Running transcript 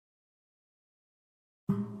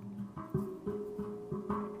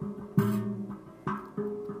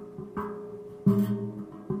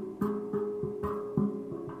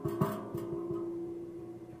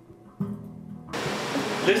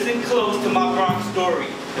Listen close to my Bronx story,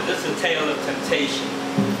 because it's a tale of temptation.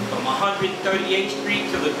 From 138th Street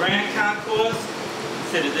to the Grand Concourse,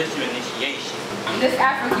 consider this your initiation. This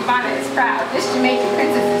Afro-Cubana is proud. This Jamaican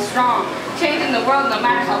princess is strong. Changing the world no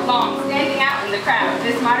matter how long. Standing out in the crowd.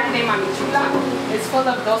 This modern-day Mami Chula is full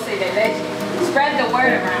of dulce de leche. Spread the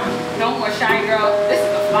word around. No more shy girl. This is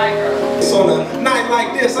a fly girl. So on a night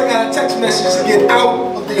like this, I got a text message to get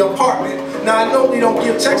out of the apartment. Now I know we don't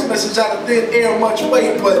give text messages out of thin air much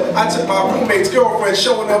weight, but I took my roommate's girlfriend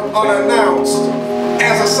showing up unannounced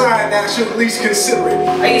as a sign that I should at least consider it.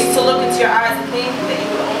 I used to look into your eyes and think that you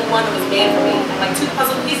were the only one that was made for me. Like two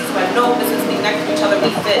puzzle pieces who had no business being next to each other, we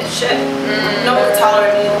fit. Shit. No one could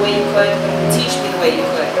tolerate me the way you could, teach me the way you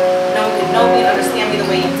could. No one could know me and understand me the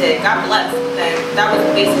way you did. God bless. And that was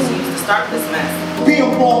the basis you used to start this mess.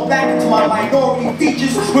 Being brought back into my minority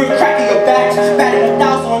features, we're cracking your backs, batting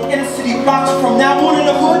 1,000 on inner city blocks. From now on in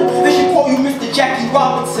the hood, they should call you Mr. Jackie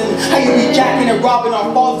Robinson. How you be jacking and robbing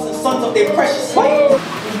our fathers and sons of their precious life?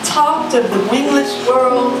 We talked of the wingless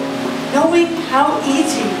world, knowing how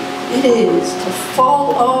easy it is to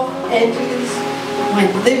fall off edges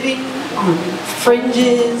when living on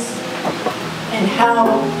fringes, and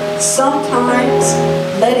how sometimes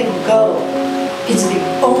letting go is the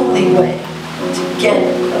only way to get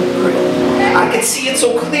a grip. I can see it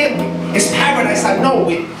so clearly. It's paradise, I know.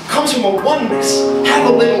 It comes from a oneness.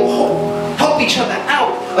 Have a little hope. Help each other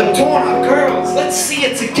out. Adorn our girls. Let's see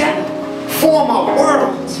it together. Form our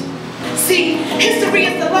worlds. See, history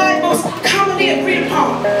is the line most commonly agreed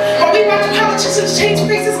upon. While we watch politicians change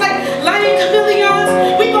faces like lying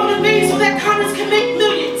chameleons, we go to Maine so that Congress can make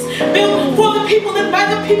millions. Build for the people and by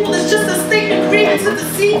the people is just a statement created to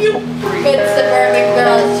deceive you. Good suburban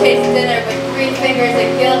girls chase dinner with 3 fingers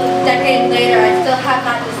and guilt. A decade later, I still have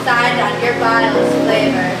not decided on your violence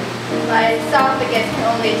flavor. My esophagus can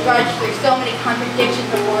only drudge through so many contradictions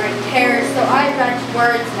before it tears, so I wrench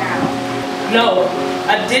words now. No,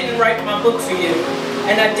 I didn't write my book for you,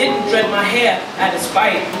 and I didn't dread my hair out of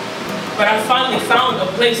spite. But I finally found a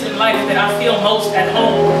place in life that I feel most at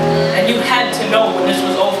home, and you had to know when this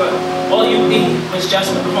was over. All you need was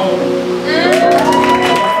just a home.